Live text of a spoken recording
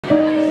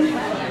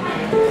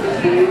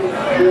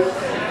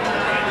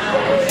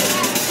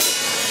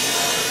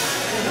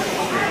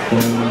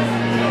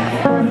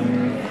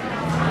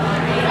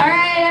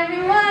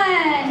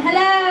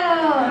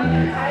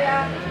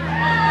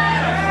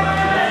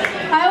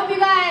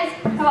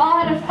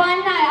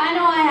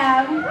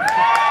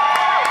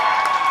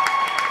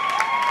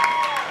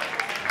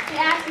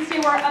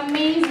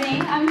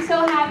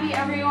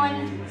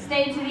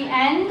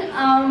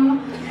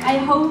I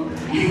hope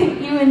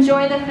you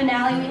enjoy the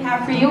finale we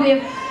have for you. We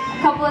have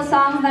a couple of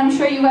songs that I'm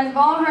sure you guys have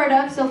all heard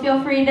of, so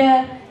feel free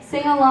to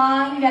sing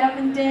along, get up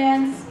and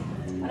dance,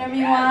 whatever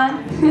you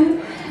want.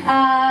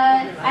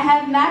 I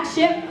have Max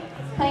Ship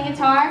playing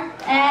guitar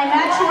and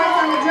Max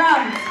Schwartz on the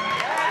drums.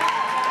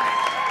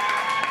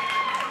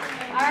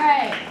 All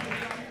right,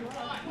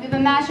 we have a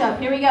mashup.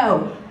 Here we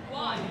go.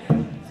 1,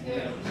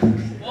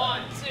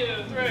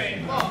 2,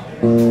 3,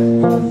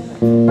 4.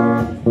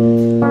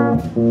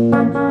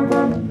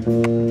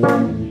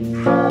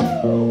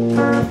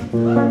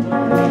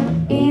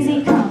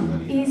 Easy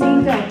come, easy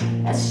go,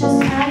 that's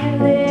just how you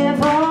live.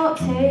 Oh,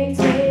 take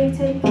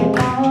it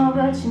all,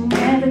 but you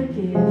never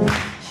give.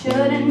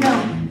 Should've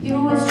known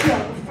you was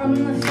trouble from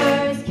the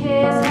first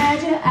kiss.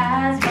 Had your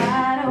eyes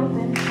wide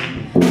open,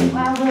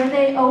 why were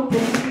they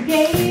open?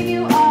 Gave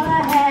you all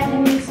I had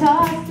and you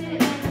tossed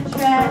it in the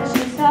trash.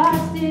 You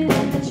tossed it in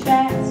the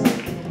trash.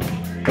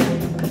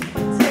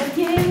 So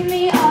give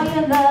me all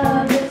your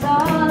love, it's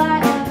all I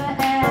ever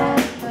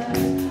ask. 'Cause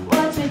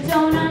what you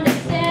don't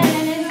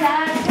understand is I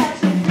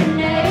catch a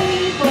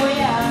grenade for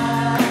ya.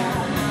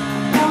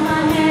 Throw my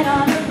head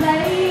on the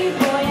blade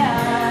for ya.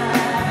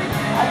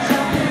 I'll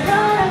jump in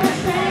front of a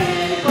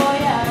train for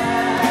ya.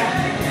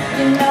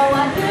 You know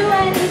I'd do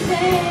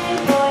anything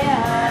for ya.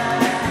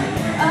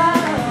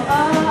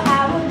 I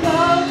would go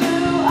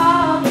through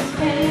all this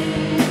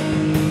pain.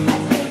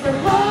 I'd take the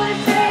bullet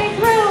straight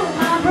through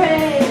my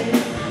brain.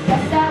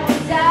 Guess I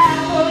would die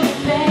for you,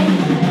 baby,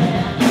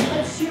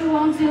 but you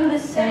won't do the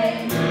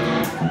same.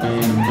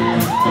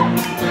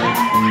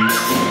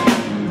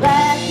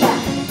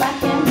 Black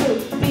and blue,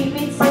 beat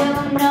me till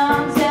I'm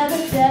numb. Tell the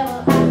devil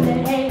I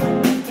said, hey,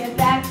 get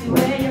back to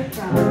where you're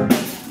from.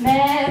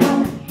 Mad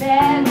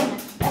woman,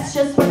 that's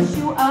just what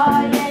you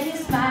are. Yeah, you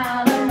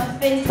smile in my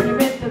face and you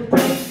rip the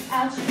brakes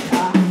out your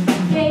car.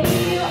 Gave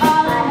you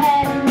all I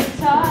had and you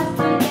tossed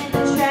it in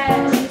the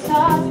trash. You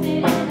tossed it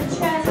in the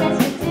trash, yes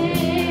you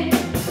did.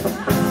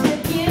 So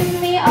give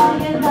me all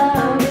your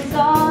love, it's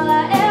all I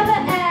ever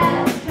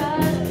ask.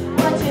 'Cause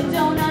what you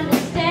don't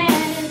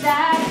understand is I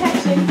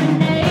catch a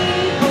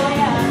grenade for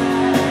ya.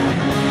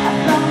 I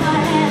throw my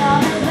hand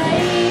on the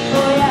blade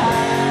for ya.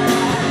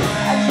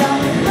 I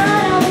jump in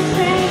front of a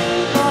train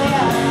for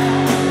ya.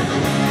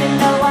 You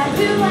know I'd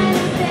do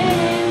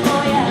anything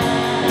for ya.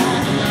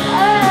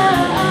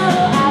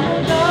 I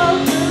will go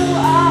through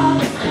all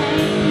this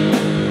pain.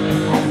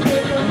 I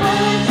take the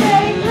bullet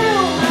straight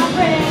through my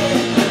brain.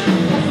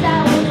 'Cause I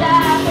will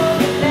die for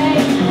you,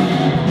 baby,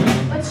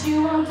 but you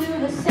won't do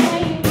the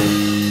same.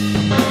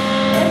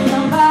 If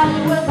somebody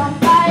was on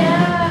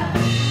fire,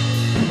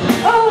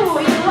 oh,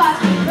 you watch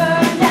me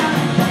burn down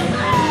in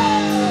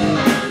flames.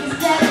 You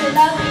said you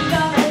love me,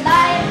 you're a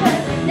liar,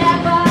 'cause you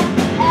never,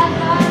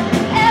 ever,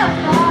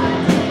 ever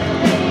did,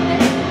 baby.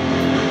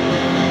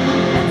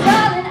 But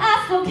darling, I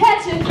still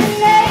catch a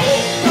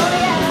grenade for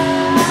ya.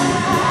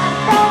 I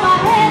throw my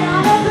head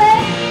on a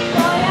blade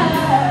for ya.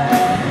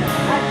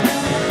 I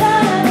jump in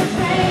front of a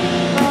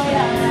train for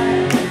ya.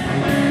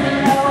 You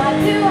know I'd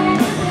do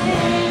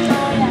anything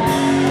for ya.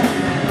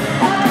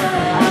 I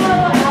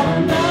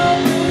will go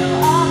through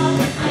all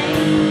the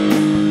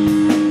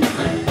pain.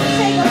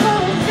 Take a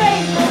bullet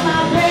straight through my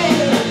brain.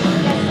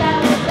 Guess I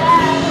will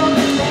die for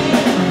you,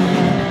 baby,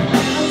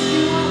 but you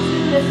won't do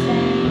the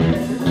same.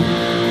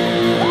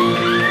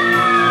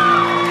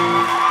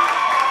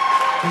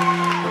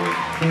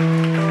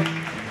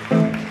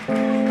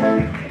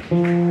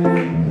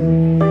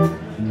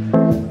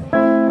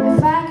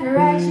 If I could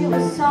write you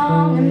a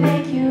song and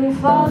make you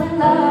fall in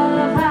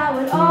love, I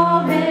would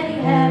already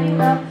have you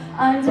up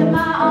under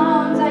my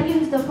arms. I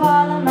used up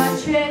all of my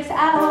tricks,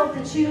 I hope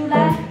that you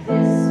like